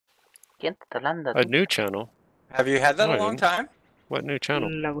A new channel? Have you had that a long time? What new channel?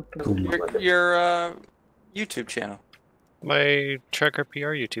 Your YouTube channel. My Tracker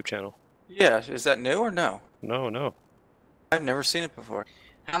PR YouTube channel. Yeah, is that new or no? No, no. I've never seen it before.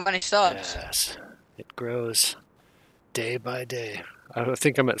 How many subs? Yes, it grows day by day. I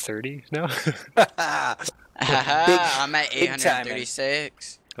think I'm at 30 now. I'm at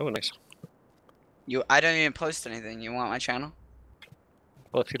 836. Oh, nice. I don't even post anything. You want my channel?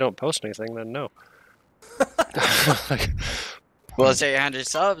 Well, if you don't post anything, then no. Well, it's 800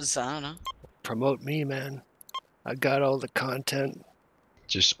 subs. I don't know. Promote me, man. I got all the content.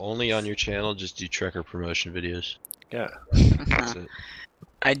 Just only on your channel, just do Trekker promotion videos. Yeah. That's it.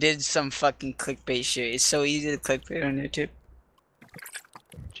 I did some fucking clickbait shit. It's so easy to clickbait on YouTube.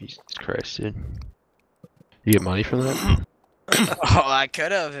 Jesus Christ, dude. You get money from that? Oh, I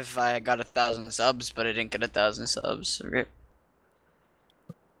could have if I got 1,000 subs, but I didn't get 1,000 subs. Rip.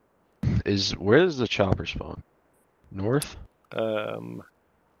 Where does the chopper spawn? North?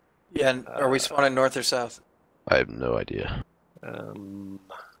 Yeah, are we spawning north or south? I have no idea. I'm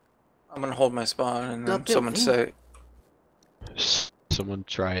gonna hold my spawn and then someone say. Someone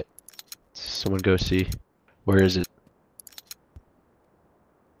try it. Someone go see. Where is it?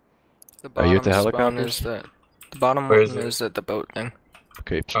 Are you at the helicopters? The bottom one is at the boat thing.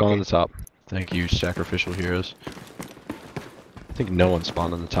 Okay, spawn on the top. Thank you, sacrificial heroes. I think no one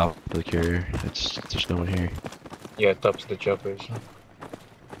spawned on the top of the carrier. There's no one here. Yeah, top's the choppers.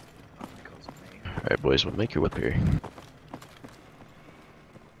 Alright, boys, we'll make your whip here.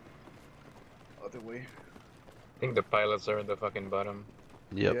 Other way. I think the pilots are at the fucking bottom.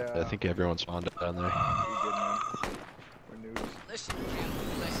 Yep, Yeah. I think everyone spawned down there. Listen,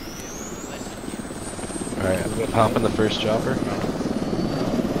 Alright, hop in the first chopper.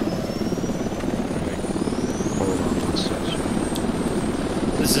 Hold on one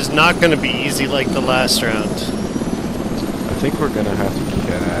second. This is not going to be easy like the last round. I think we're gonna have to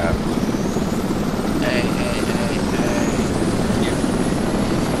cap. Hey.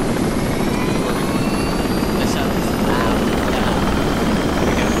 Listen,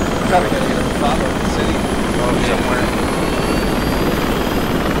 Probably gonna get a follow the city. Going somewhere.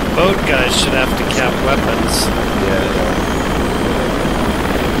 Boat guys should have to cap weapons. Yeah.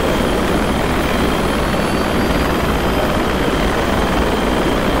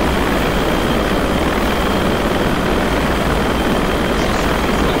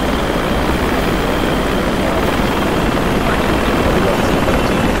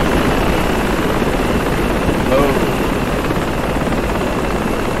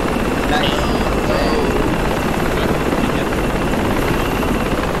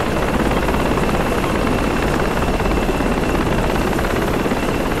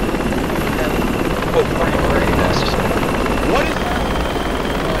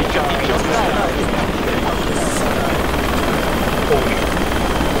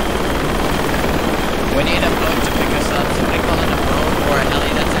 we need a boat to pick us up. Somebody call in a boat or a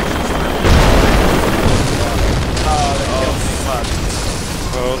heli that's actually started. Oh, fuck.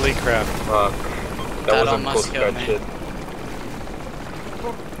 Holy crap. Fuck. That was some almost cool killed scratch me. shit.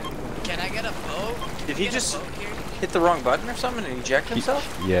 Can I get a boat? Did he just hit the wrong button or something and eject himself?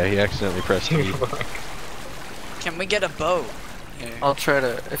 Yeah, he accidentally pressed E. Can we get a boat? Here. I'll try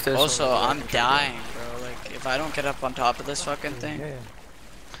to. If there's. Also, I'm dying, bro. Like, if I don't get up on top of this fucking thing. Yeah.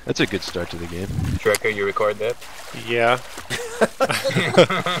 That's a good start to the game. Trekker, you record that? Yeah.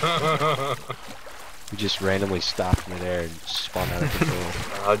 You just randomly stopped midair and spawned out of control.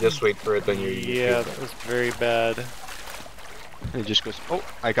 I'll just wait for it on your YouTube. Yeah, that was very bad. And he just goes, oh,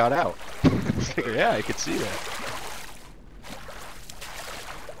 I got out. It's like, yeah, I could see that.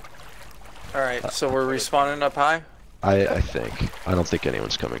 Alright, so we're respawning up high? I think. I don't think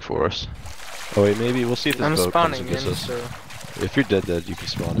anyone's coming for us. Oh wait, maybe we'll see if this I'm boat comes spawning and in, gets us. so. If you're dead, you can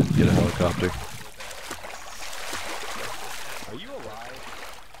spawn and get a helicopter. Are you alive?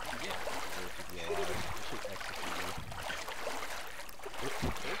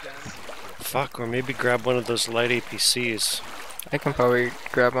 Fuck, or maybe grab one of those light APCs. I can probably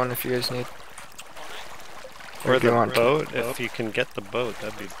grab one if you guys need. Or if you the want boat, if you can get the boat,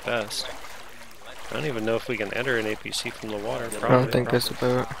 that'd be best. I don't even know if we can enter an APC from the water, probably. I don't think there's a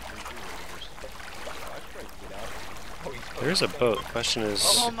boat. There's a boat. Question is,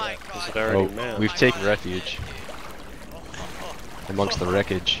 Oh my God. is it already Oh, manned? we've taken refuge amongst the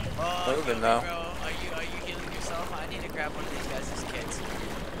wreckage. Moving now. Bro, are you healing yourself? I need to grab one of these guys' kits.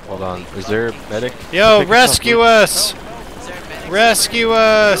 Hold on, is there a medic? Yo, rescue us! Is there a medic? Rescue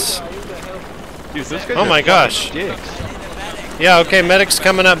us! Dude, those guys Oh my gosh. dicks. Yeah, okay, medic's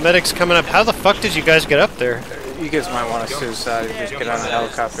coming up, medic's coming up. How the fuck did you guys get up there? You guys might want to suicide if you just get on a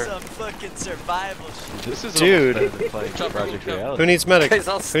helicopter. Some fucking survival shit. This is Dude. almost better than playing Project Reality. Who needs medic? Guys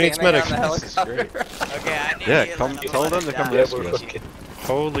all Who needs standing medic? on the helicopter. Okay, I need Yeah, to come let tell them to come down. rescue us.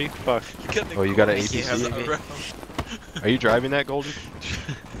 Holy fuck. Oh, you got an Thank you, APC? Habibi. Are you driving that, Golden?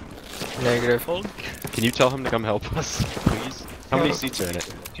 Negative. Can you tell him to come help us, please? How many seats are in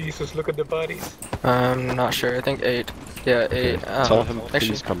it? Jesus, look at the bodies. Not sure. I think 8. Yeah, 8. Tell him Actually,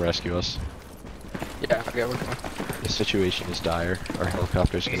 please come rescue us. yeah, okay, we're coming. The situation is dire. Our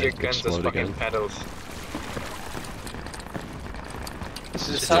helicopter's Use gonna your guns as explode fucking again. paddles.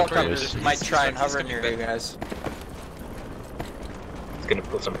 This helicopter might try and hover near you guys. It's gonna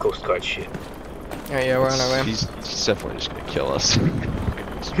pull some Coast Guard shit. Yeah, we're on our way. He's definitely just gonna kill us. I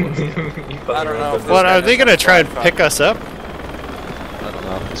don't know. if What, this are guy they gonna has try and Wi-Fi. pick us up? I don't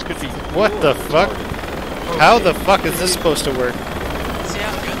know. This could be. What the fuck? How the fuck is this supposed to work? See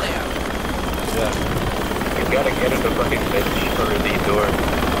how good they are. Yeah. You gotta get in the fucking ledge or the door.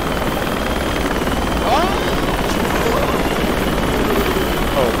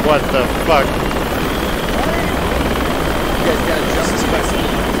 Oh, what the fuck? You guys gotta jump as fast as you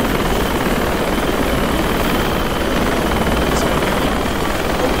can.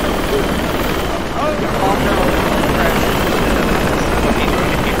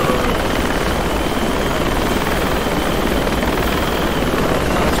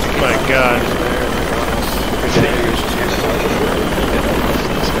 My god.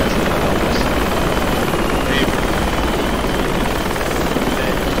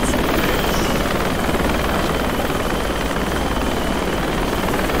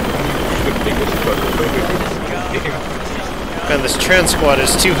 Man, this trans squad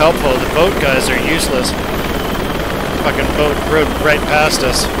is too helpful. The boat guys are useless. Fucking boat rode right past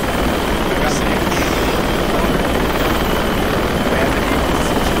us.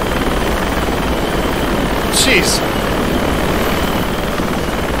 Jeez.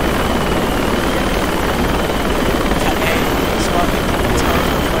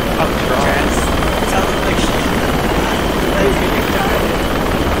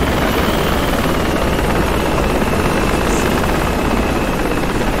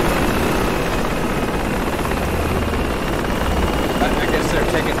 I guess they're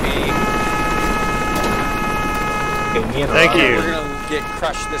taking me. Thank you. We're gonna get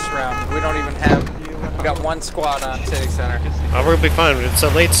crushed this round. We don't even have. We got one squad on City Center. We'll be fine. It's a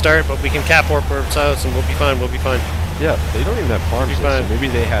late start, but we can cap Warp's house and we'll be fine. We'll be fine. Yeah, they don't even have farms, Be yet, so fine. maybe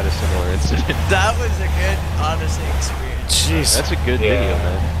they had a similar incident. That was a good, honestly, experience. Jeez. That's a good video,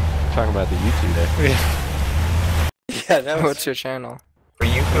 man. Talking about the YouTube day. Yeah, that was. What's your channel? For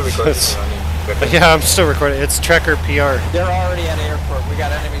you to record this running. Yeah, I'm still recording. It's Trekker PR. They're already at airport. We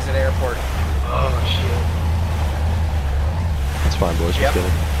got enemies at airport. Oh shit. It's fine, boys. Yep. We're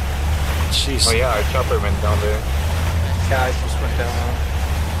kidding. Jeez. Oh yeah, our chopper went down there. Guys just went down.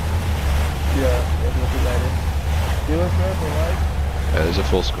 Yeah, there's a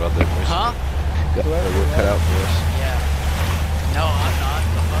full squad there, boys. Huh? Got the work cut out for us. Yeah. No, I'm not.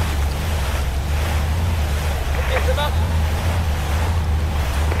 The fuck?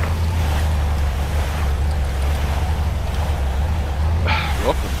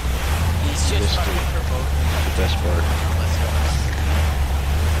 Welcome. He's just This fucking dude. provoking me. The best part. Let's go.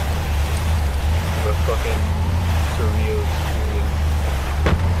 The fucking surreal experience.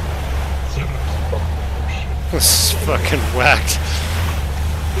 So much fucking bullshit. This is fucking whacked.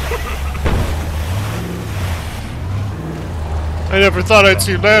 I never thought I'd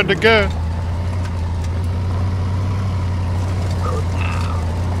see land again.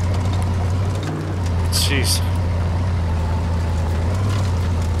 Jeez.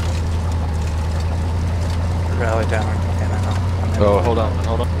 Rally down. And I know. Oh, hold on.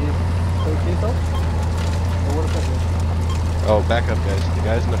 Oh, back up, guys. The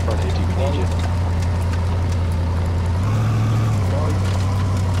guys in the front ATV need you.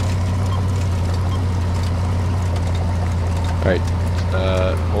 Alright,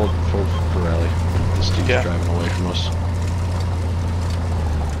 hold for rally. This dude's driving away from us.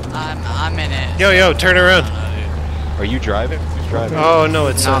 I'm in it. Yo, turn around. Are you driving? Who's driving? Oh no,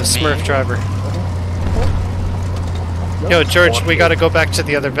 it's a Not me. Smurf driver. Yo, George, we gotta go back to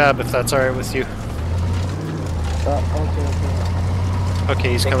the other VAB if that's alright with you.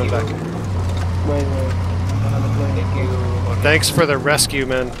 Okay, he's coming back. Thanks for the rescue,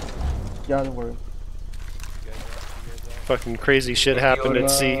 man. Yeah, don't worry. Fucking crazy shit happened at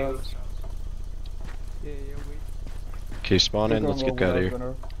sea. Okay, spawn in. Let's get out of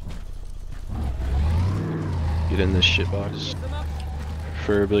here. Get in this shitbox.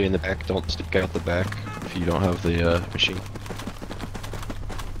 Preferably in the back. Don't stick out the back if you don't have the machine.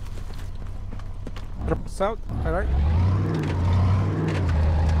 Drop south, alright.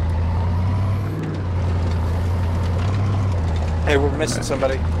 Hey, we're missing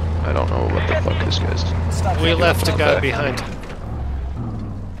somebody. I don't know what the fuck this guy's. We left a guy behind.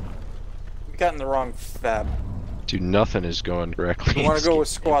 We got in the wrong fab. Dude, nothing is going correctly. We want to go with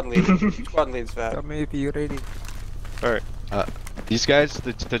squad lead. Squad lead's fab. Tell me if you're ready. Alright. These guys,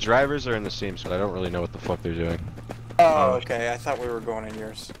 the drivers are in the same spot. I don't really know what the fuck they're doing. Oh, okay. I thought we were going in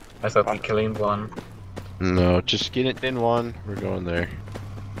yours. I thought we killing one. No, just get it in one. We're going there.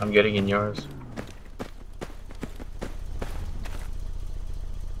 I'm getting in yours.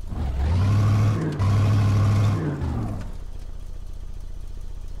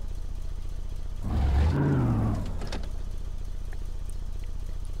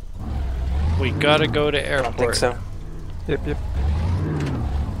 We gotta go to I airport. don't think so. Yep, yep.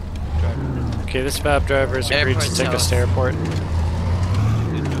 Okay, this fab driver's agreed Airport to take us south. to airport.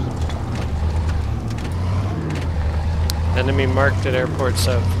 Enemy marked at airport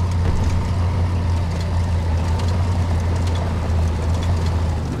south.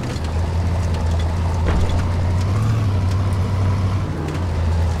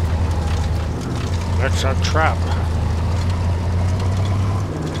 That's a trap.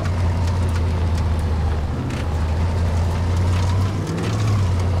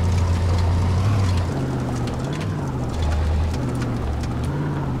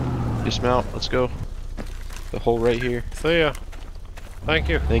 Dismount, let's go. The hole right here. See ya. Thank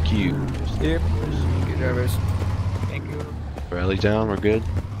you. Thank you. Yep. Good drivers. Thank you. Rally down, we're good.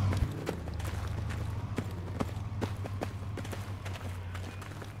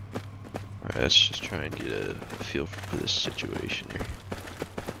 Alright, let's just try and get a feel for this situation here.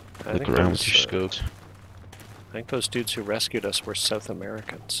 I Look think around with those, your scopes. I think those dudes who rescued us were South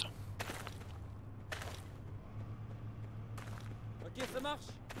Americans.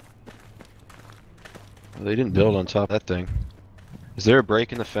 Well, they didn't build on top of that thing. Is there a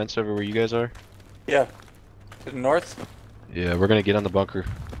break in the fence over where you guys are? Yeah. To the north? Yeah, we're gonna get on the bunker.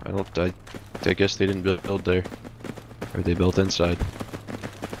 I guess they didn't build there. Or they built inside.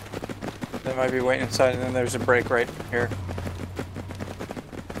 They might be waiting inside, and then there's a break right here.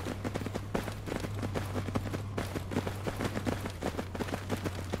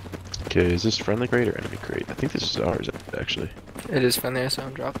 Okay, is this friendly crate or enemy crate? I think this is ours, actually. It is friendly, so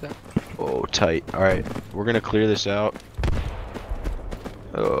I'm drop that. Oh, tight. Alright, we're gonna clear this out.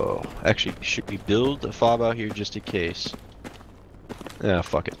 Oh, actually, should we build a fob out here just in case? Yeah,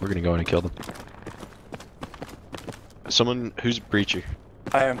 fuck it. We're gonna go in and kill them. Someone who's a breacher.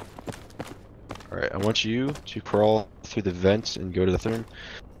 I am. Alright, I want you to crawl through the vents and go to the third.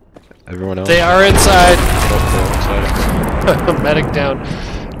 Everyone else. They are inside! Oh, they're inside. Medic down.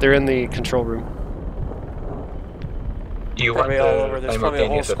 They're in the control room. Do you want Probably all over. There's probably a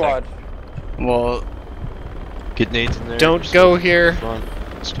whole simultaneous squad. attack? Well, Get nades in there. Don't just go like- here. Come on.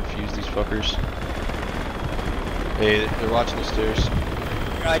 Let's confuse these fuckers. Hey, they're watching the stairs.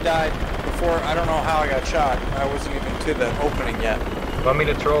 I died before. I don't know how I got shot. I wasn't even to the opening yet. Want me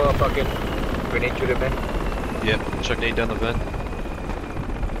to throw a fucking grenade to the vent? Yep, chuck nade down the vent.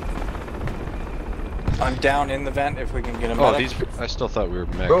 I'm down in the vent if we can get a Oh, medic. these. I still thought we were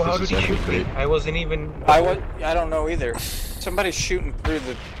mech. Bro, how This did is he enemy shoot me? crate. I wasn't even... I don't know either. Somebody's shooting through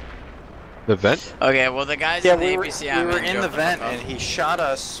the... The vent? okay, well the guys Yeah, in the we were APC I'm in the joking vent about. and he shot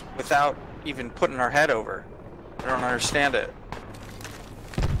us without even putting our head over. I don't understand it.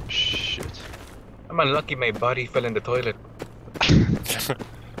 Shit. I'm unlucky my body fell in the toilet.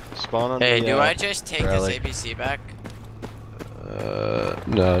 Spawn on Hey, the, do I just take rally. this APC back?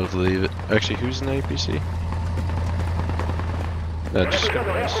 No, leave it. Actually, who's in the APC? No, just go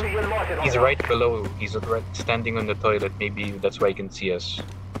nice. He's right below. He's right standing on the toilet. Maybe that's why he can see us.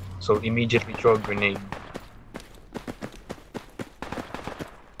 So immediately throw a grenade.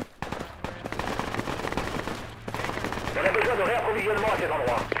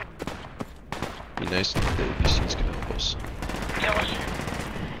 Be nice if the APCs can help us.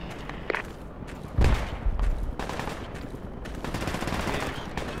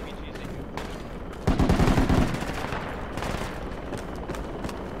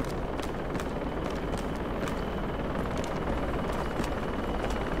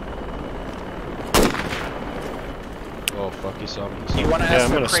 Oh fuck, he saw me. He saw You me. want to Yeah, ask I'm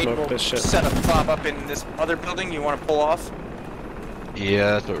for gonna a crate? smoke We'll this shit. set a fob up in this other building. You want to pull off?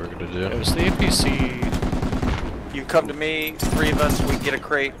 Yeah, that's what we're gonna do. It was the APC. You come to me. 3 of us. We get a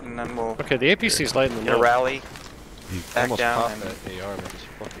crate, and then we'll Okay, the APC's lighting them get a up. rally. He Back almost down popped and- that AR with his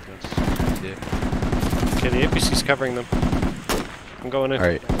fucking guns. Yeah. Okay, the APC's covering them. I'm going in.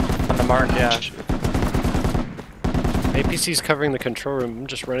 Alright. On the mark, yeah. APC's covering the control room. I'm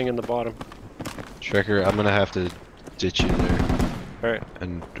just running in the bottom. Trekker, I'm gonna have to ditch you there. Alright.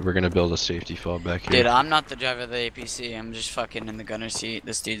 And we're gonna build a safety fob back here. Dude, I'm not the driver of the APC. I'm just fucking in the gunner seat.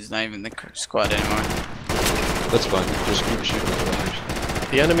 This dude's not even the squad anymore. That's fine. Just keep shooting at the runners.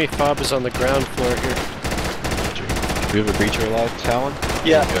 The enemy fob is on the ground floor here. Do we have a breacher alive, Talon?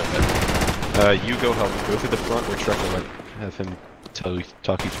 Yeah. You go help. Go through the front where Trekker went. Have him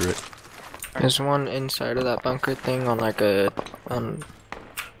talk you through it. There's one inside of that bunker thing on like a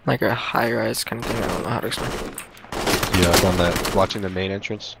high-rise kind of thing. I don't know how to explain. Yeah, up on that. Watching the main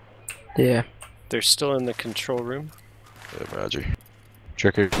entrance. Yeah. They're still in the control room. Yeah, roger.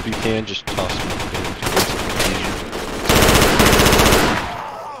 Trekker, if you can, just toss me.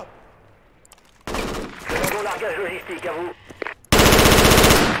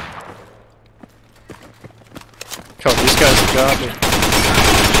 Oh, these guys have got me.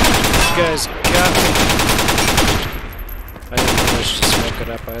 These guys got me. I didn't manage to smoke it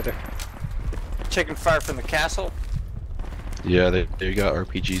up either. Taking fire from the castle. Yeah, they got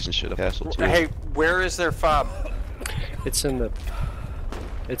RPGs and shit up castle too. Hey, where is their fob? It's in the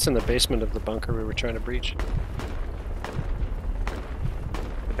basement of the bunker we were trying to breach.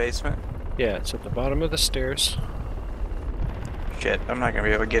 The basement? Yeah, it's at the bottom of the stairs. Shit, I'm not gonna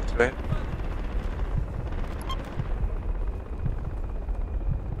be able to get to it.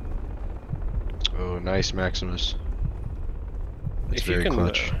 Oh, nice, Maximus. That's If you very can,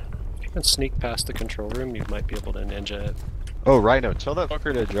 clutch. if you can sneak past the control room, you might be able to ninja it. Oh, Rhino, tell that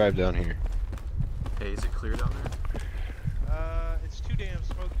fucker to drive down here. Hey, is it clear down there? It's too damn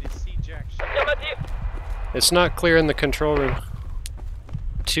smoky to see jack shit. It's not clear in the control room.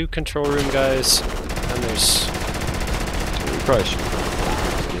 2 control room guys, and there's... We probably should.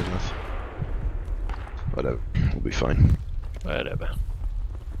 That's good enough. Whatever, we'll be fine. Whatever.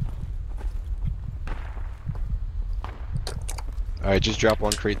 Alright, just drop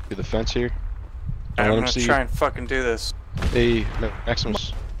one crate through the fence here. Don't I'm let him gonna see try you. and fucking do this. Hey,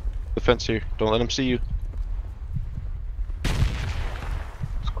 Maximus. The fence here. Don't let him see you.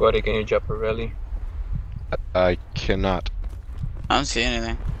 Squatty, can you drop a rally? I cannot. I don't see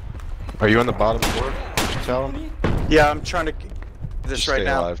anything. Are you on the bottom floor, Talon? Yeah, I'm trying to get this Just right stay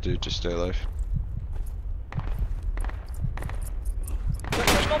now. alive, dude. Just stay alive.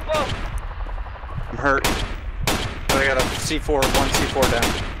 I'm hurt. I got a C4, 1 C4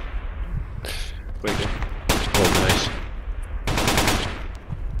 down. Wicked. Oh, nice.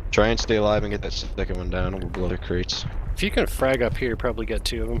 Try and stay alive and get that second one down, and we'll blow the crates. If you can frag up here, probably get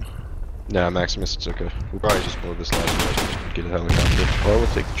 2 of them. Nah, Maximus, it's okay. We'll probably just blow this last one and get a helicopter. Or we'll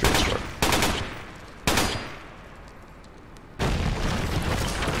take the train truck.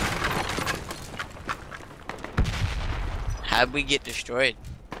 How'd we get destroyed?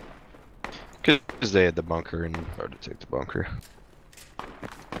 Because they had the bunker and hard to take the bunker.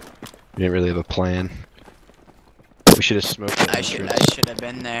 We didn't really have a plan. We should have smoked that I should have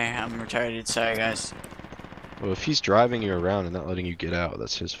been there. I'm retarded. Sorry, guys. Well, if he's driving you around and not letting you get out,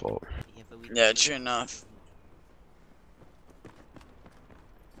 that's his fault. Yeah, true enough.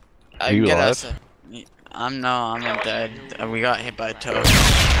 Are you alive? I'm dead. We got hit by a tow.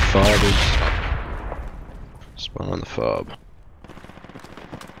 Fob is... Spawn on the fob.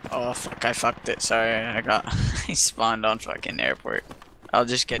 Oh fuck! I fucked it. Sorry, I spawned on fucking airport. I'll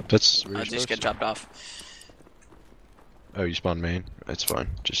just get dropped off. Oh, you spawned main? That's fine.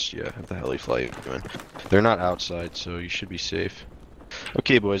 Just, yeah, have the heli fly you in. They're not outside, so you should be safe.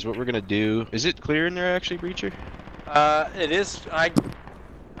 Okay, boys, what we're gonna do... Is it clear in there, actually, Breacher? It is. I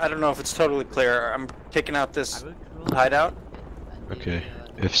don't know if it's totally clear. I'm taking out this hideout. Okay.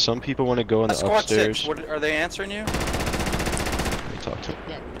 If some people want to go in the Squad upstairs... 6, what, are they answering you? Let me talk to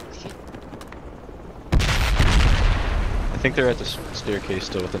them. I think they're at the staircase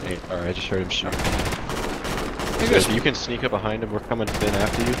still with an AR. I just heard him shoot. So if you can sneak up behind him, we're coming in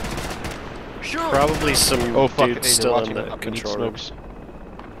after you. Sure. Probably some dudes still in the control room.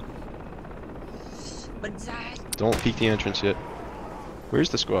 Don't peek the entrance yet. Where's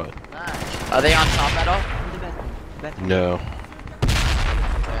the squad? Are they on top at all? No.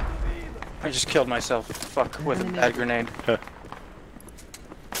 I just killed myself. Fuck, with a bad grenade.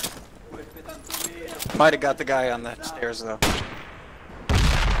 Might have got the guy on the stairs though.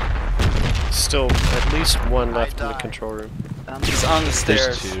 Still at least 1 left in the control room. He's on the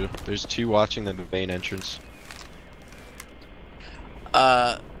stairs. There's 2. There's 2 watching the main entrance.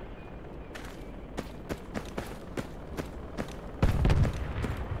 Are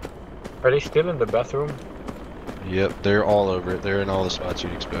they still in the bathroom? Yep, they're all over it. They're in all the spots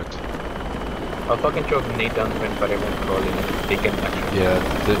you'd expect. I'll fucking throw a grenade down when but I won't crawl in it. They can actually. Yeah,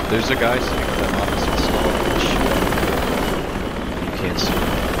 there's a guy sitting on that opposite stall. You can't see him.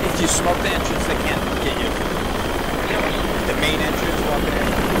 If you smoke the entrance, they can't get you. The main entrance, walking in.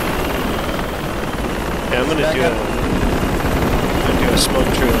 Yeah, I'm gonna do a smoke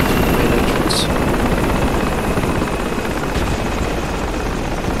trail to the main entrance.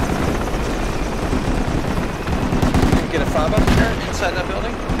 Get a fob up there inside that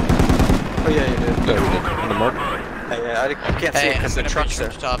building? Oh yeah, you did. Yeah, we did. On the mark? Yeah, I can't see it because the truck's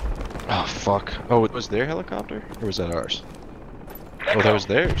there. Oh, fuck. Oh, it was their helicopter? Or was that ours? Oh, that was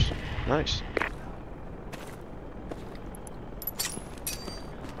theirs. Nice.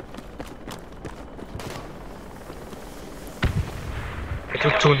 I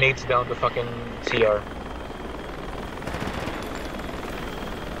took 2 nades down the fucking CR.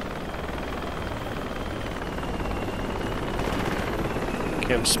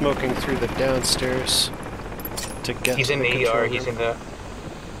 Okay, I'm smoking through the downstairs to get He's to in the the control AR, room. he's in the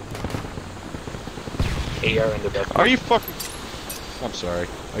AR in the bathroom. Are you fucking... I'm sorry.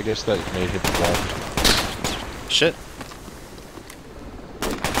 I guess that may hit the wall. Shit.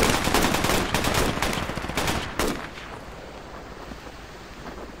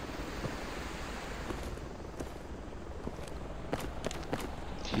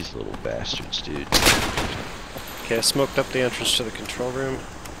 These little bastards, dude. Okay, I smoked up the entrance to the control room.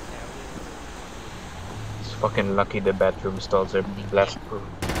 It's fucking lucky the bathroom stalls are blast proof.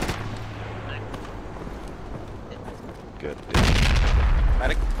 Good.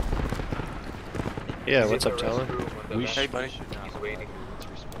 Medic? Yeah, what's up, Talon? We Hey, buddy. He's waiting.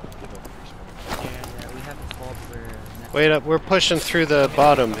 Wait up, we're pushing through the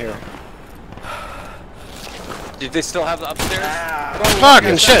bottom here. Did they still have the upstairs?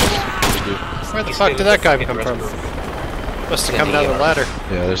 Fucking shit! Where the He's fuck still did that guy in the come from? restroom. Must have come down the ladder.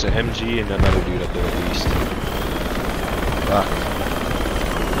 Yeah, there's an MG and another dude up there at least. Fuck.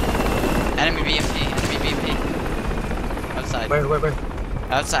 Enemy BMP, enemy BMP. Outside. Where?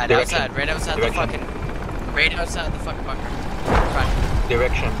 Outside, Direction. outside, right outside Direction. the fucking... Right outside the fucking bunker. Front.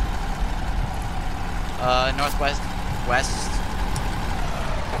 Direction. Northwest, west.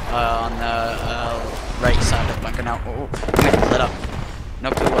 On the right side of the bunker now. Oh, lit up.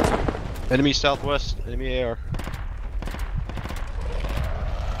 No clue what's on. Enemy southwest, enemy AR.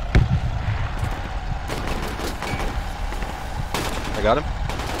 I got him.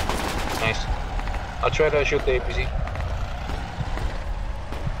 Nice. I'll try to shoot the APC.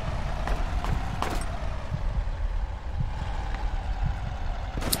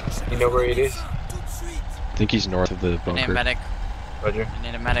 You know where it is? I think he's north of the I need a bunker. medic. Roger. I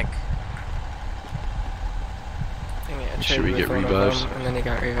need a medic. Should we get revives? And then he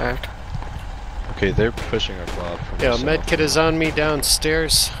got revived. Okay, they're pushing our fob from Yeah, the south. medkit is on me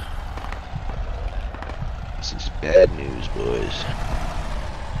downstairs. This is bad news, boys.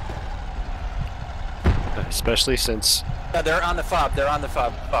 Especially since... They're on the fob, they're on the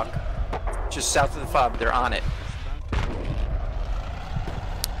fob. Fuck. Just south of the fob, they're on it.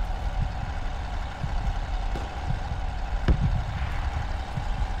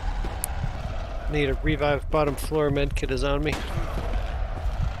 Need a revive bottom floor, medkit is on me.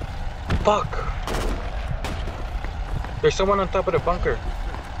 Fuck! There's someone on top of the bunker.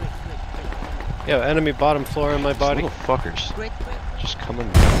 Yeah, enemy bottom floor on my body. Little fuckers. Just coming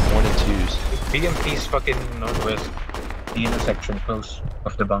 1 and 2s. BMP's fucking northwest. The intersection close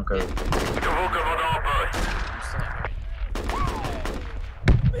of the bunker.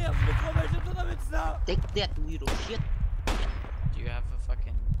 Take that, little shit. Do you have a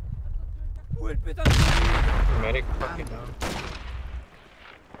fucking... Medic fucking down.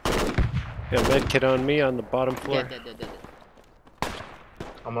 Yeah, medkit on me on the bottom floor.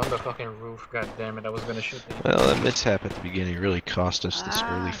 I'm on the fucking roof, god damn it, I was gonna shoot them. Well, that mishap at the beginning really cost us this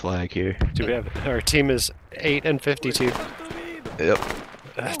early flag here. Do we have... Our team is 8 and 52. Yep.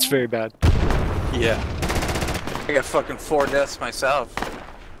 That's very bad. Yeah. I got fucking 4 deaths myself.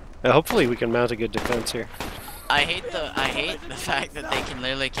 Hopefully we can mount a good defense here. I hate the fact that they can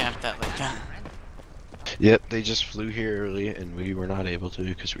literally camp that like that. Yep, they just flew here early and we were not able to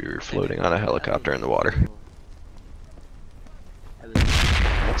because we were floating on a helicopter in the water.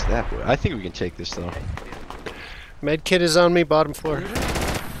 What's that, boy? I think we can take this though. Medkit is on me, bottom floor.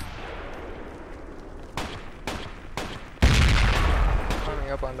 Coming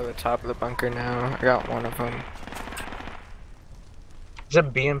up onto the top of the bunker now. I got one of them. Is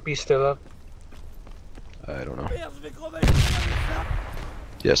that BMP still up? I don't know.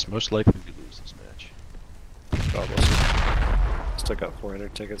 Yes, most likely we lose this match. Almost. Still got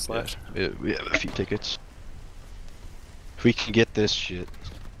 400 tickets left. Yeah, we have a few tickets. If we can get this shit.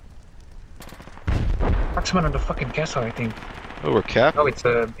 Marksman on the fucking castle, I think. Oh, we're capped. Oh, it's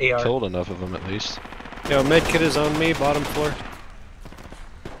a AR. Killed enough of them at least. Yo, medkit is on me, bottom floor.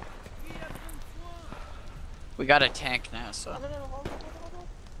 We got a tank now, so.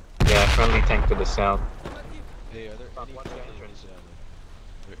 Yeah, friendly tank to the south. Hey, are there any friendlies down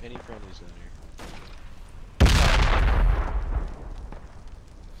there? Are there any friendlies down here?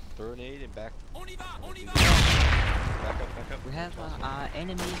 Throw a nade and back. Back up, back up. We have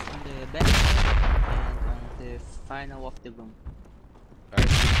enemies on the back and on the final of the room. Alright,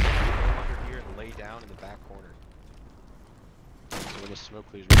 so you go under here and lay down in the back corner. So when the smoke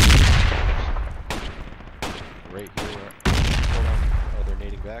clears, right here. Hold on. Oh, they're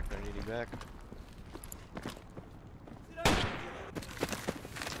nading back. They're nading back.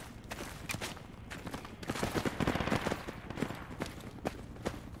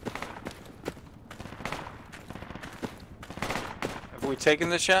 Have we taken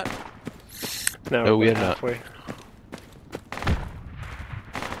the shot? No, we we're have not. halfway.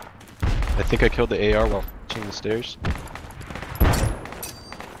 I think I killed the AR while watching the stairs.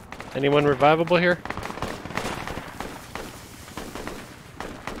 Anyone revivable here?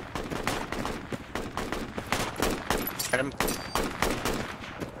 Hit him.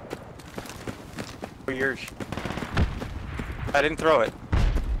 For yours. I didn't throw it.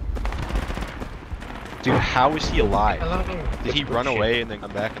 Dude, how is he alive? Did That's he run bullshit. away and then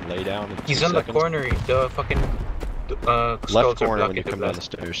come back and lay down? In He's 2 on the seconds? corner, the fucking Left skulls are corner when you blocking come the down the blast.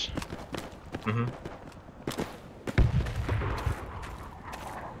 stairs. Mm-hmm.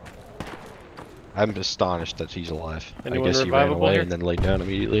 I'm astonished that he's alive. Anyone I guess he ran revivable away here? and then laid down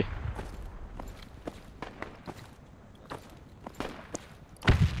immediately.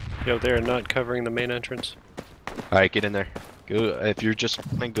 Yo, they're not covering the main entrance. Alright, get in there. Go. If you're just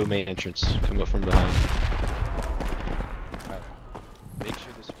coming, go main entrance. Come up from behind. Alright. Make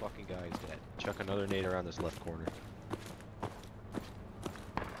sure this fucking guy is dead. Chuck another nade around this left corner.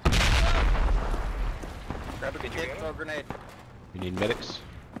 Grab a kit, throw a grenade. You need medics?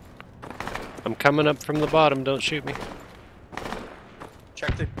 I'm coming up from the bottom, don't shoot me.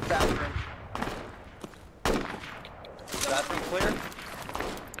 Check the bathroom. Bathroom clear?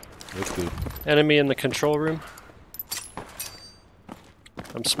 No clue. Enemy in the control room.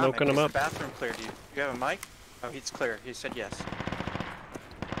 I'm smoking Maybe them it's the up. bathroom clear. Do you have a mic? Oh, he's clear. He said yes.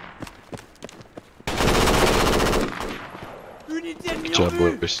 Good job,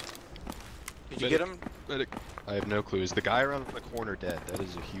 boys. Did you get him? Medic. I have no clue. Is the guy around the corner dead? That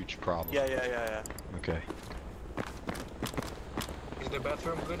is a huge problem. Yeah. Okay. Is the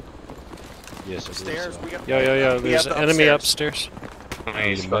bathroom good? Yes, I believe Stairs. so. We got. Yo, we there's have an the enemy upstairs. upstairs.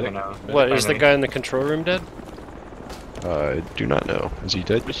 Nice, fucking hell. What, is the Finally. guy in the control room dead? I do not know. Is he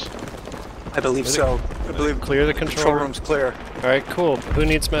dead? I believe so. I believe Clear the control control room. room's clear. Alright, cool. Who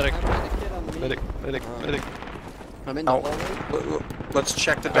needs medic? Medic, medic, medic. I'm in the Oh, hallway. let's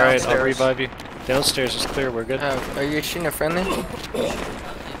check the Alright, downstairs. I'll revive you. Downstairs is clear, we're good. Are you shooting a friendly?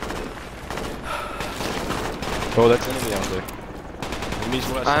 Oh, that's enemy out there. Enemies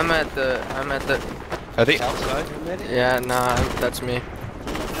west. I'm at the. Are they outside? Yeah, nah, that's me.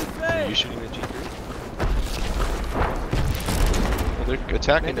 Are you shooting the G3? Oh, they're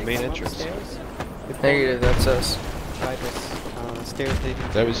attacking the main entrance. Negative, that's us. Try this stairs leading.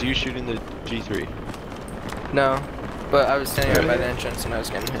 That was you shooting the G3. No, but I was standing right by the entrance and I was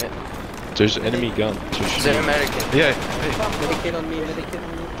getting hit. There's enemy guns. Is there a medic? Yeah, Medikit on me, medikit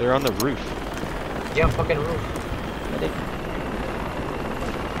on me. they're on the roof. Yeah, fucking roof.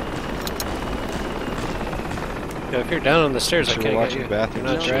 Yeah, if you're down on the stairs, I So can't we're get you. watching bathrooms You're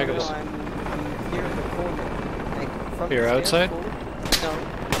not and dragging shit. us. I'm here in the corner. Like, from You're the stairs outside? forward. No.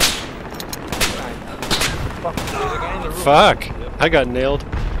 Fuck, there's a guy in the roof. Fuck! I got nailed.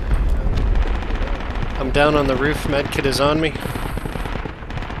 I'm down on the roof, medkit is on me.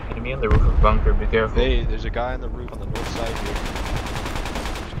 Enemy on the roof of bunker, be careful. Hey, there's a guy on the roof on the north side here.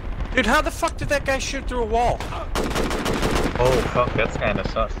 Dude, how the fuck did that guy shoot through a wall? Oh fuck, that's kinda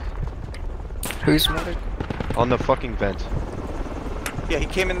sus. Who's medic? On the fucking vent. Yeah, he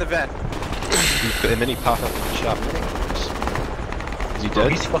came in the vent. And then he popped up in the shop. Is he Bro,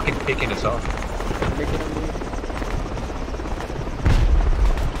 dead? he's fucking picking us off. Medikit on me.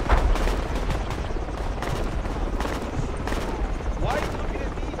 Why are you looking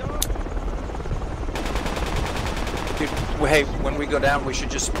at me, dog? Dude, hey, when we go down, we should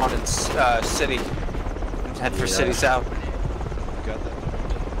just spawn in city and head for city south. Got that.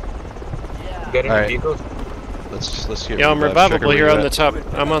 Get in Alright. the vehicles. Yeah, Let's get I'm revived. Check revivable where here you're on the at. top.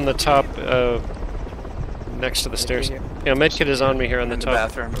 I'm on the top, next to the stairs. Yeah, medkit is on me here on the In the top.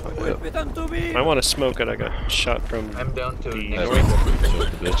 bathroom. I want to smoke it. I got shot from. I'm down to The next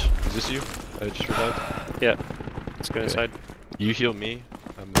north. Bitch. Is this you? I just revived. Yeah. Let's go Okay. inside. You heal me.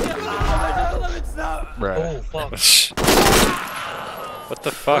 I'm Oh fuck. What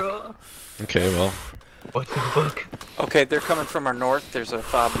the fuck? Okay, well. What the fuck? Okay, they're coming from our north. There's a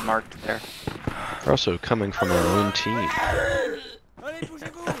fob marked there. They're also coming from our own team.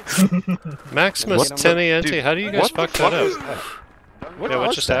 Maximus Teniente, how do you guys fuck that up?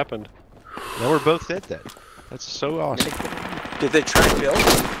 What just happened? Now we're both dead then. That's so awesome. Did they try and build?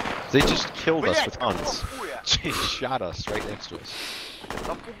 They just killed us with guns. They shot us right next to us.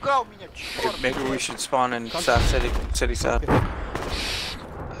 Maybe we should spawn in South City South.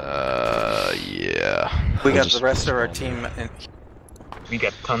 Yeah. We got the rest of our team in. We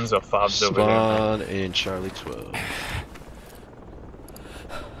got tons of fobs over there. Spawn in Charlie 12.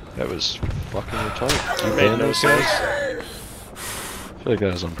 That was fucking retarded. You made those guys? I feel like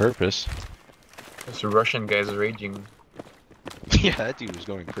that was on purpose. This Russian guy's raging. Yeah, that dude was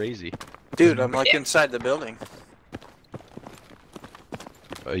going crazy. Dude, I'm like inside the building.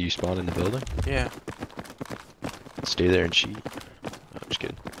 You spawned in the building? Yeah. Stay there and cheat. No, I'm just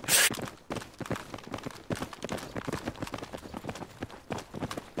kidding.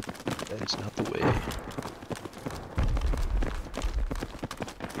 That is not the way.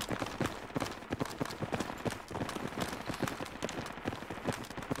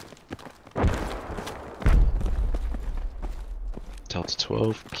 Delta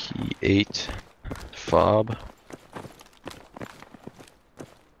 12, key 8, fob.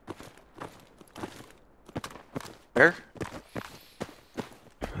 Where?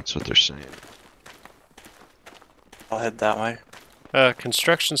 That's what they're saying. I'll head that way.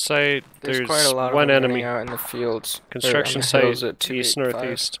 Construction site. There's quite a lot one of them enemy out in the fields. Construction hills site east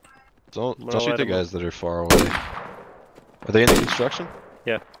northeast. Don't shoot the guys that are far away. Are they in the construction?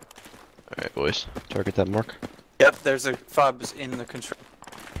 Yeah. Alright, boys. Target that mark. Yep, there's a fobs in the construction.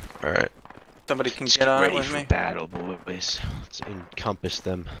 Alright. Somebody can get on it Ready with for me. battle, boys. Let's encompass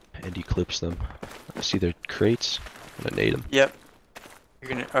them and eclipse them. I see their crates. I'm gonna nade them. Yep. You're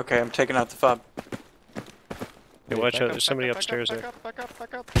gonna. Okay, I'm taking out the fob. Hey, watch out! There's somebody upstairs there. Back up.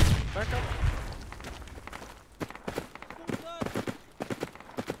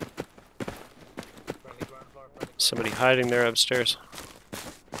 Somebody hiding there upstairs.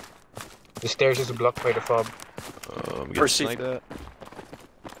 The stairs is blocked by the fob. I'm gonna First snipe that.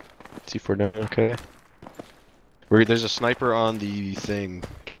 C4 down, okay. There's a sniper on the thing,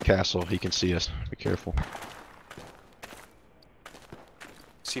 castle. He can see us. Be careful.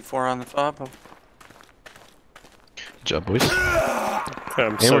 C4 on the fob. Good job, boys.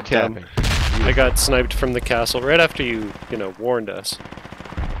 I'm And so we're dumb. capping. I got sniped from the castle right after you warned us.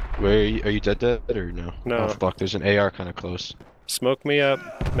 Where are you dead or no? No. Oh fuck, there's an AR kind of close. Smoke me up.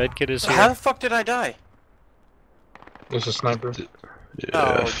 Medkit is here. How the fuck did I die? There's a sniper.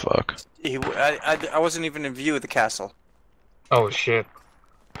 Yeah, Oh. fuck. I wasn't even in view of the castle. Oh shit.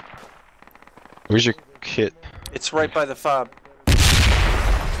 Where's your kit? It's right by the fob.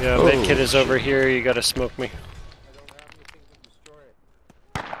 Yeah, Oh, Medkit is over shit. here. You gotta smoke me.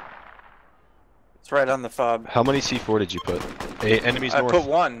 It's right on the fob. How many C4 did you put? Enemies I north. put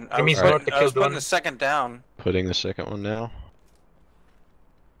one. I Enemies was, north, I I was killed putting one. the second down. Putting the second one now.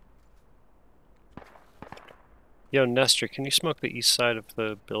 Yo, Nestor, can you smoke the east side of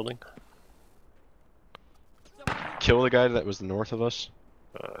the building? Kill the guy that was north of us.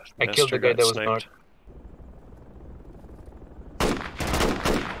 I killed the guy that was north.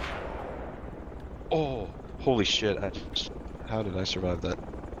 Oh, holy shit! How did I survive that?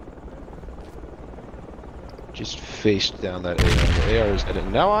 Just faced down that AR. The AR is dead.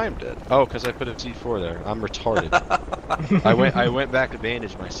 And now I'm dead. Oh, because I put a C4 there. I'm retarded. I went back to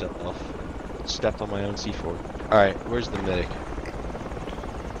bandage myself. Stepped on my own C4. Alright, where's the medic?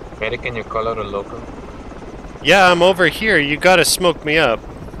 Medic, can you call out a local? Yeah, I'm over here. You gotta smoke me up.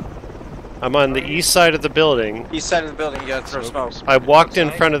 I'm on the east side of the building. East side of the building, you gotta throw smoke. I walked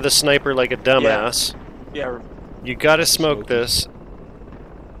in front of the sniper like a dumbass. Yeah. You gotta smoke this.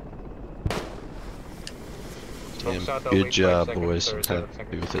 Damn, South, I'll good wait job, 5 seconds, boys. or I'm 7 happy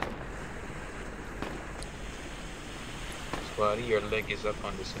seconds. with it. Squatty, your leg is up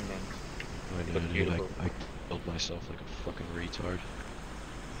on the cement. I know, But dude. beautiful. I killed myself like a fucking retard.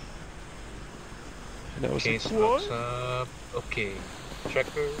 And that was Okay, like, smokes up. Okay.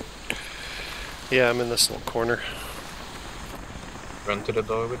 Checker. Yeah, I'm in this little corner. Run to the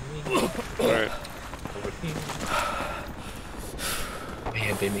door with me. Alright. With me. Oh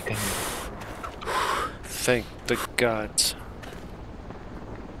yeah, baby, come here. Thank the gods.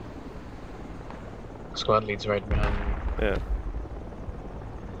 Squad leads right behind me. Yeah.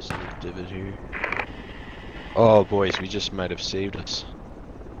 There's a little divot here. Oh, boys, we just might have saved us.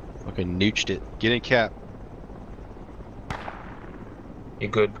 Fucking nooched it. Get in cap. You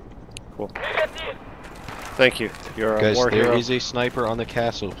good? Cool. Thank you. You're a Guys, war there hero. is a sniper on the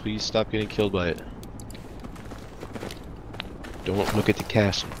castle. Please stop getting killed by it. Don't look at the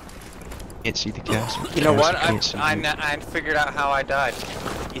castle. Can't see the castle. You know what? Can't see you. I figured out how I died.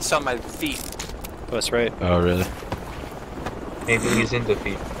 He saw my feet. That's right. Oh, really? Maybe he's in the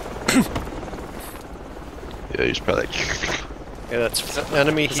feet. Yeah, he's probably like... Yeah, that's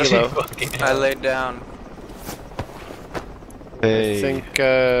enemy helo. I laid down. Hey.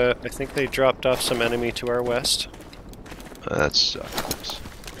 I think they dropped off some enemy to our west. That sucks.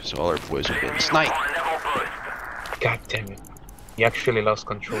 Because all our boys are getting sniped. God damn it. He actually lost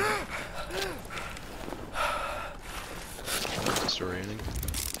control. Disorienting.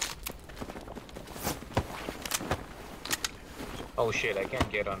 Oh shit, I can't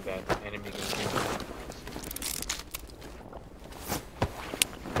get on that enemy.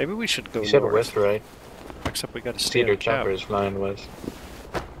 Maybe we should go You said north. west, right? Except we gotta stay See their on cap. choppers flying west.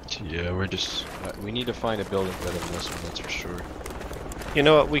 Yeah, we're just... we need to find a building better than this one, that's for sure. You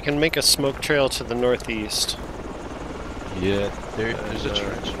know what? We can make a smoke trail to the northeast. Yeah, there's a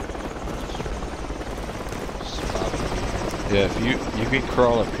trench. Yeah, if you can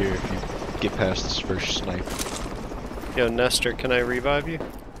crawl up here if you get past this first snipe. Yo, Nestor, can I revive you?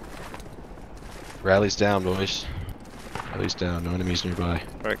 Rally's down, boys. Rally's down. No enemies nearby.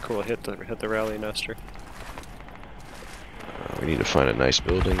 All right, cool. Hit the rally, Nestor. We need to find a nice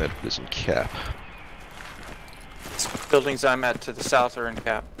building that isn't cap. Buildings I'm at to the south are in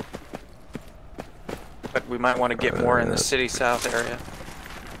cap. But we might want to get more in the city south area.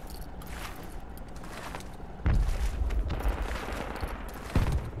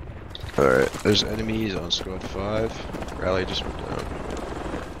 Alright, there's enemies on squad 5. Rally just went down.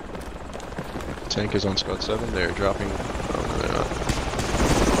 Tank is on squad 7. They're dropping. Oh, no, they're not.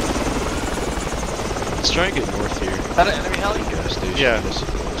 Let's try and get north here. Is that an enemy heli? Gas station. Yeah. Yes, it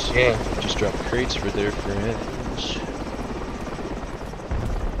was. Yeah. Just drop crates for their friends.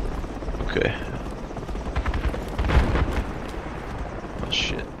 Okay. Oh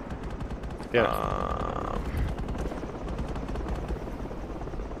shit. Yeah.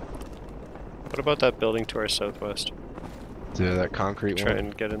 What about that building to our southwest? Yeah, that concrete Try one.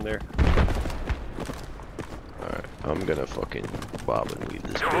 and get in there. Alright, I'm gonna fucking bob and weave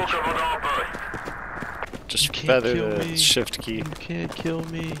this bitch. Just You can't feather kill the me. shift key. You can't kill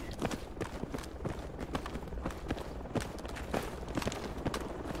me.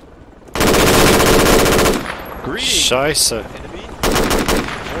 Greetings! Scheisse. Enemy?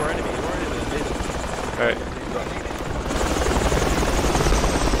 More enemy. Alright.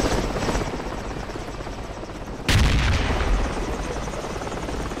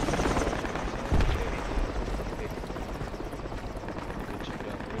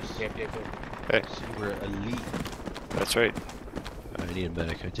 Hey. See, we're elite. That's right. I need a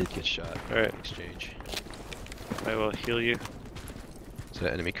medic. I did get shot. Alright. Exchange. I will heal you. Is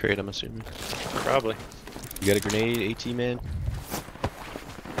that enemy crate, I'm assuming? Probably. You got a grenade, AT man?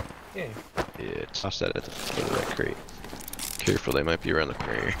 Yeah. Yeah, toss that at the foot of that crate. Careful, they might be around the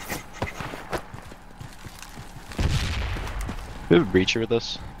corner. We have a breacher with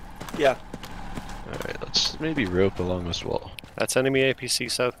us? Yeah. Alright, let's maybe rope along this wall. That's enemy APC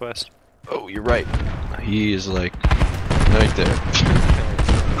southwest. Oh, you're right. He is like right there.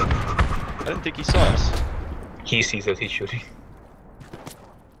 I didn't think he saw us. He sees us, he's shooting.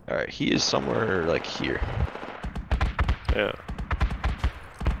 Alright, he is somewhere like here. Yeah.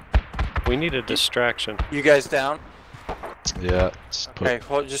 We need a distraction. You guys down? Yeah. Okay,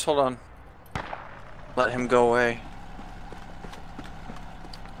 just hold on. Let him go away.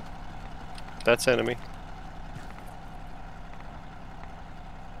 That's enemy.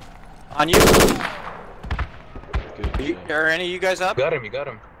 On you? Are any of you guys up? You got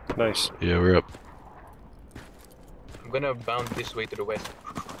him. Nice. Yeah, we're up. I'm gonna bound this way to the west.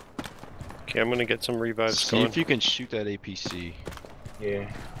 Okay, I'm gonna get some revives See going. if you can shoot that APC. Yeah.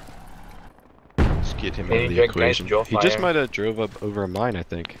 Let's get him out of the Guys, equation. draw He just fire. might have drove up over a mine, I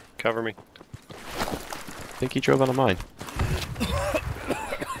think. Cover me. I think he drove on a mine.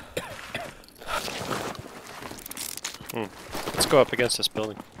 Let's go up against this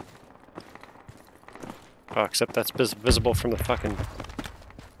building. Oh, except that's visible from the fucking...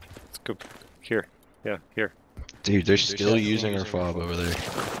 Let's go here. Yeah, here. Dude, they're still using our fob over there.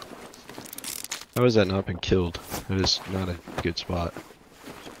 How has that not been killed? That is not a good spot.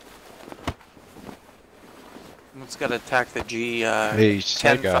 Let's gotta attack the G. Hey, 10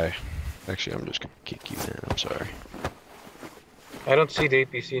 side guy. Actually, I'm just gonna kick you in. I'm sorry. I don't see the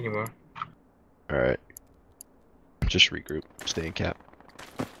APC anymore. Alright. Just regroup. Stay in cap.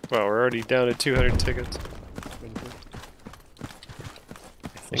 Wow, we're already down to 200 tickets.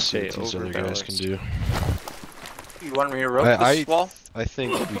 We'll see what these other guys can do. You want me to rope this wall? I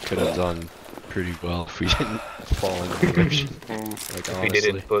think we could have done pretty well if we didn't falling in the ocean. Like, If honestly. we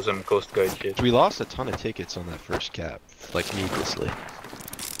didn't put some Coast Guard shit. We lost a ton of tickets on that first cap, like needlessly.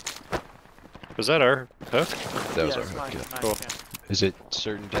 Was that our hook? That was our hook, yeah. Cool. Is it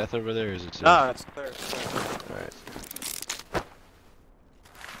certain death over there, or is it safe? No, it's clear. It's clear. Alright.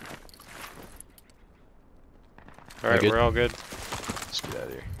 Alright, we're all good. Let's get out of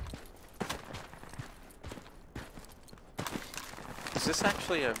here. Is this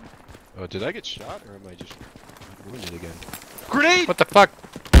actually a... Oh, did I get shot, or am I just wounded again? Grenade! What the fuck?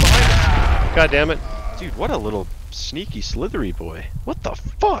 God damn it. Dude, what a little sneaky slithery boy. What the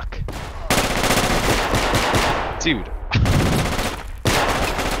fuck? Dude.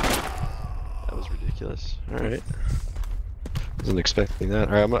 That was ridiculous. Alright. Wasn't expecting that.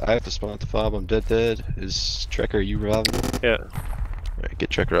 Alright, I have to spawn the fob. I'm dead. Is Trekker, are you reviving? Yeah. Alright, get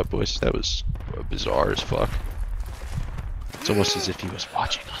Trekker up, boys. That was bizarre as fuck. It's almost as if he was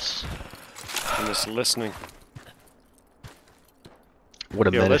watching us. I'm just listening. What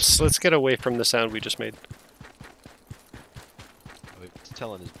a menace. Let's get away from the sound we just made. It's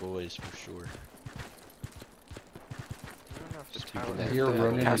telling his boys for sure. You're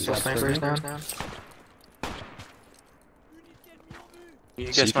running castle snipers now. You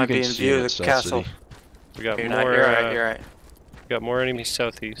guys might be in view of the castle. We got You're more. not, you're right, you're right. We got more enemies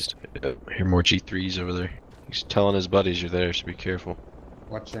southeast. I hear more G3s over there. He's telling his buddies you're there, so be careful.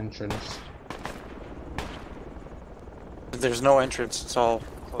 Watch entrance. There's no entrance, it's all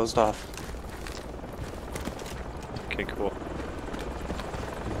closed off. Okay, cool.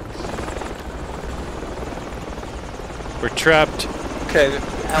 We're trapped. Okay,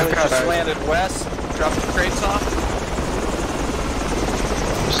 Allie just landed west. Drop the crates off.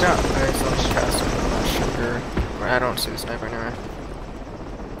 Yeah, guys, on the castle. I'm not sure. I don't see the sniper anywhere.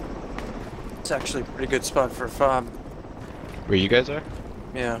 It's actually a pretty good spot for a fob. Where you guys are?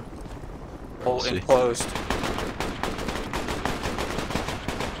 Yeah. All Let's see. enclosed.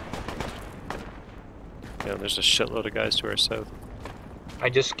 Yeah, there's a shitload of guys to our south. I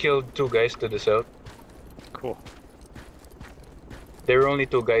just killed 2 guys to the south. Cool. There were only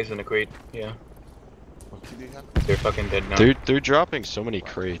 2 guys in the crate, yeah. They're fucking dead now. They're dropping so many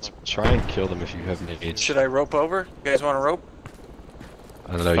crates. Try and kill them if you have nades. Should I rope over? You guys want to rope?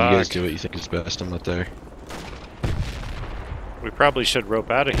 I don't know, you guys do what you think is best. I'm not there. We probably should rope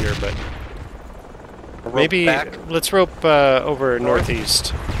out of here, but Rope maybe back? let's rope over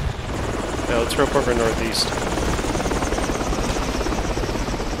northeast. Yeah, let's rope over northeast.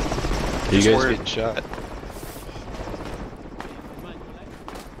 Are you guys worried. getting shot?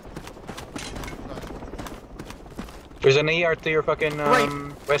 There's an AR to your fucking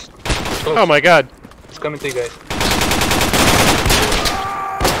west. Close. Oh my god. It's coming to you guys.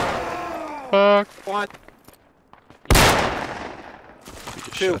 Fuck. What?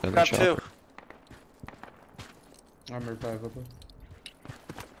 Two. Got 2. I'm revivable.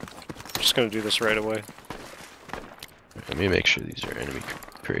 I'm just gonna do this right away. Let me make sure these are enemy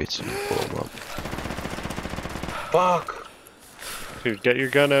crates and pull them up. Fuck! Dude, get your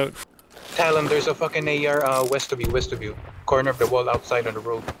gun out. Talon, there's a fucking AR west of you. Corner of the wall outside on the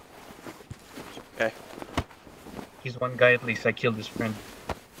road. Okay. He's one guy at least. I killed his friend.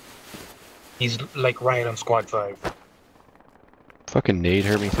 He's like right on squad 5. Fucking nade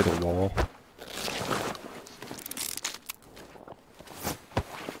hurt me through the wall.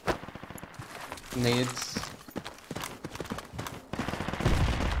 Nades.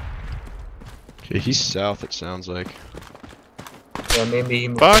 Okay, he's south it sounds like. Yeah, maybe he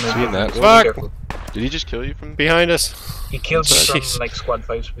moved Fuck! to Seen that. Fuck! Careful. Did he just kill you from Behind us. He killed me Jeez. from like squad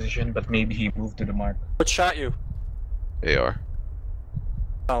 5's position, but maybe he moved to the mark. What shot you? AR?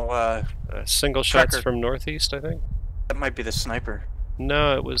 Oh, Single shots Trekker. from northeast, I think. that might be the sniper.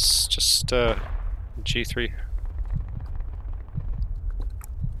 No, it was just G3.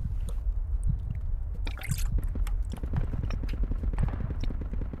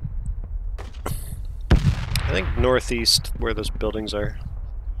 I think northeast, where those buildings are.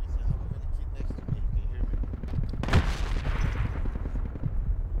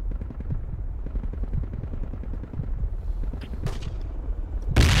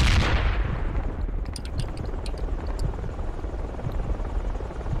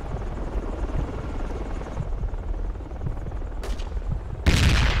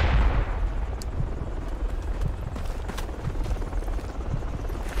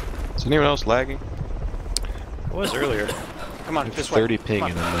 Is anyone else lagging? It was earlier. Come on, I have this 30 way. ping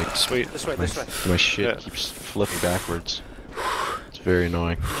Come and on. I'm like, Sweet. This way, this way. my shit Yeah. keeps flipping backwards. It's very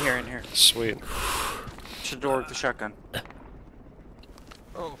annoying. In here. Sweet. Should door with the shotgun.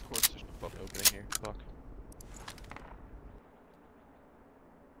 Oh, of course, there's no fucking opening here. Fuck.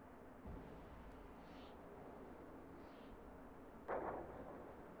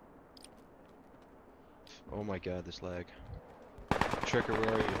 Oh my god, this lag. Tricker,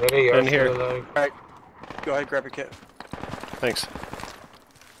 where are you? There you go. In here. Alright, go ahead, grab a kit. Thanks.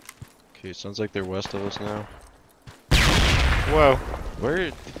 Okay, it sounds like they're west of us now. Whoa.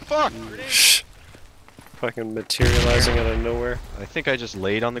 Where? Fuck! Fucking materializing out of nowhere. I think I just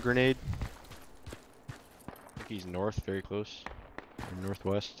laid on the grenade. I think he's north, very close. Or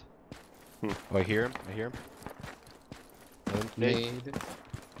northwest. Oh, I hear him. I hear him. Nade.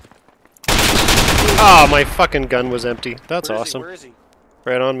 Ah, my fucking gun was empty. That's Where is he? awesome. Where is he?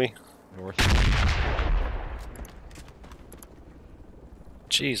 Right on me. North.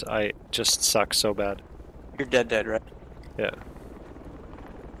 Jeez, I just suck so bad. You're dead, right? Yeah.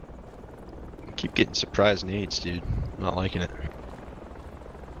 I keep getting surprise nades, dude. Not liking it.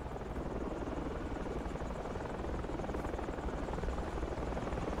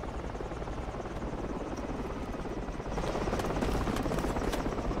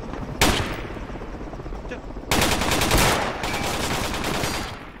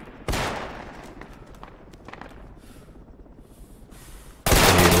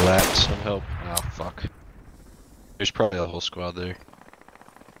 Some help. Oh fuck. There's probably a whole squad there.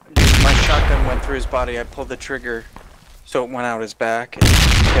 My shotgun went through his body. I pulled the trigger, so it went out his back and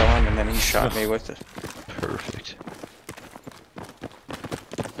killed him, and then he shot me with it. Perfect.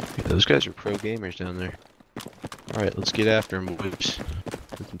 Yeah, those guys are pro gamers down there. Alright, let's get after them, boys.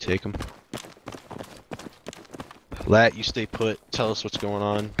 We can take them. Lat, you stay put. Tell us what's going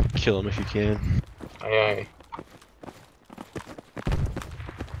on. Kill them if you can. Aye, aye.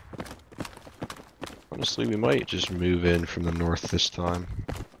 Honestly, we might just move in from the north this time.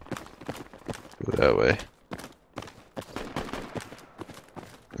 Go that way.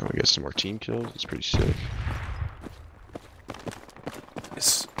 Oh, we got some more team kills. That's pretty sick.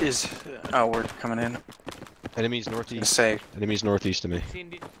 Oh, we're coming in. Enemies northeast. Say, Enemies northeast of me.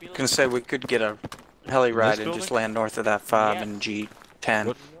 gonna say we could get a heli ride and building? just land north of that fob and G10.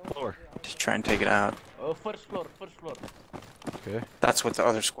 What floor? Just try and take it out. First floor, first floor. Okay. That's what the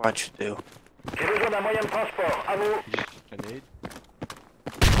other squad should do. You just a nade?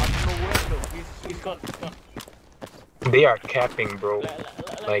 He's gone. They are capping, bro.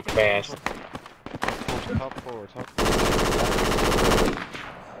 Like fast. Top floor, top floor.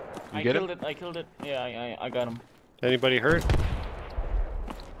 You get him? I killed it. Yeah, I got him. Anybody hurt?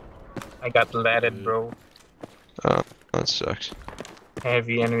 I got latted, bro. Oh, that sucks.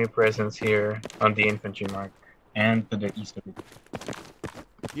 Heavy enemy presence here on the infantry mark and to the east of it.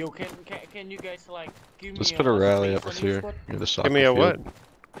 Yo, can you guys like give me Let's put a rally up space on here each squad? near the soccer Give me a what? field.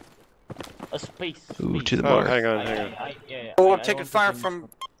 A space. Ooh, space. to the Oh, bar. hang on, hang on. Yeah, Oh, I'm I taking want to fire finish from.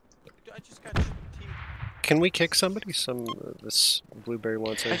 I just got team. Can we kick somebody? This blueberry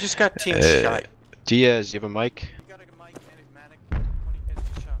wants I it. just got team shot. Diaz, you have a mic? You got a mic and a medic. 20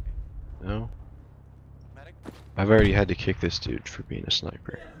 hits shot me. No? Medic? I've already had to kick this dude for being a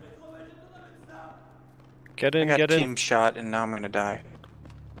sniper. Get I in, got get team in. shot and now I'm gonna die.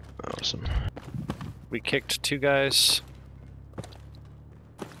 Awesome. We kicked 2 guys.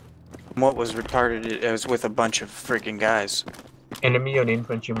 What was retarded? It was with a bunch of freaking guys. Enemy on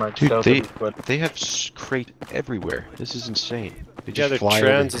infantry mark. Dude, south they, of the squad. they have crate everywhere. This is insane. They Yeah, just their fly over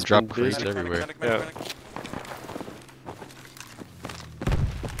trans and has drop been crates busy. everywhere. Yeah.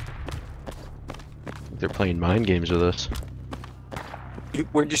 They're playing mind games with us.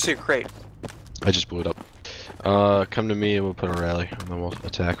 Where'd you see a crate? I just blew it up. Come to me and we'll put a rally, and then we'll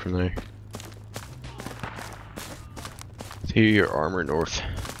attack from there. Here, your armor north.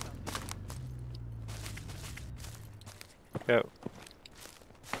 Go.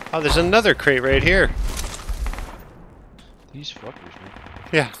 Oh, there's another crate right here. These fuckers, man.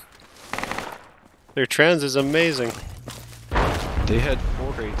 Yeah. Their trans is amazing. They had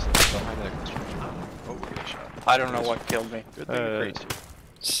 4 crates behind that construction. Oh, we're getting shot. I don't know what killed me. Good thing the crates here.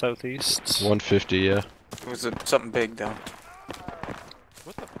 Southeast. 150, yeah. It was something big though.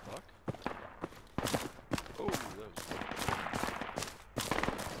 What the fuck? Oh, those.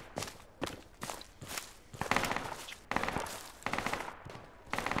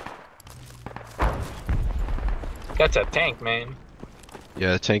 That's a tank, man.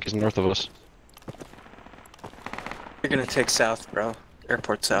 Yeah, the tank is north of us. You're gonna take south, bro.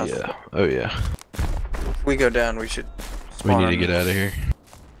 Airport south. Yeah. Oh yeah. If we go down, we should. We need to spawn- get out of here.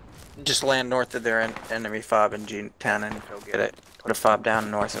 Just land north of their enemy fob in G10 and go get it. Put a fob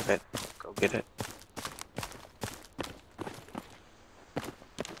down north of it. Go get it.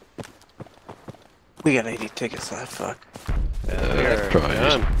 We got 80 tickets left, fuck. Probably.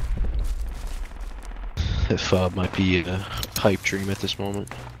 Done. That fob might be a pipe dream at this moment.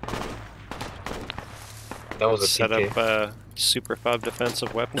 That was a Set TK. up super fob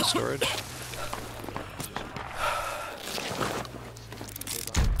defensive weapon storage.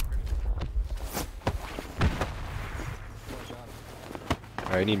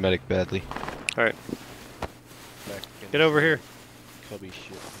 Alright, I need medic badly. Alright. Get over here. Cubby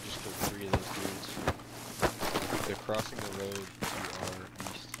shit. I just killed 3 of those dudes. They're crossing the road to our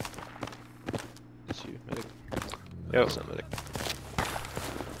east. That's you, medic? Yo. That's not medic.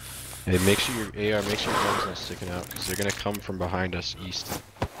 Hey, make sure your AR, make sure your gun's not sticking out, because they're gonna come from behind us east.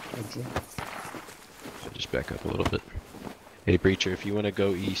 Okay. So just back up a little bit. Hey, Breacher, if you want to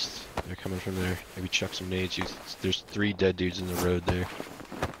go east, they're coming from there. Maybe chuck some nades. There's 3 dead dudes in the road there.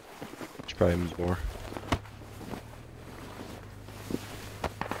 There's probably more.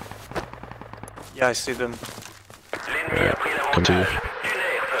 Yeah, I see them. Alright, come to you.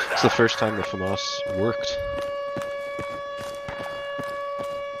 It's the first time the FAMAS worked.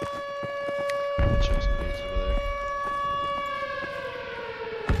 Chuck some nades over there.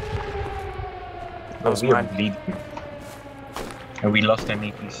 That was we are mine. bleeding. And we lost an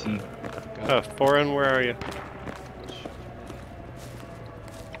APC. Oh, Foreign, where are you?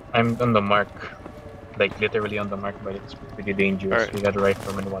 I'm on the mark. Like literally on the mark, but it's pretty dangerous. Alright. We got a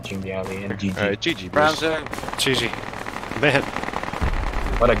rifleman watching the alley and GG. Alright, GG, Round boys. 0. GG. Man.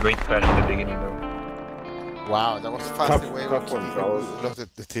 What a great crash in the beginning though. Wow, that was fast away. Look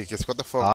at the tickets. What the fuck?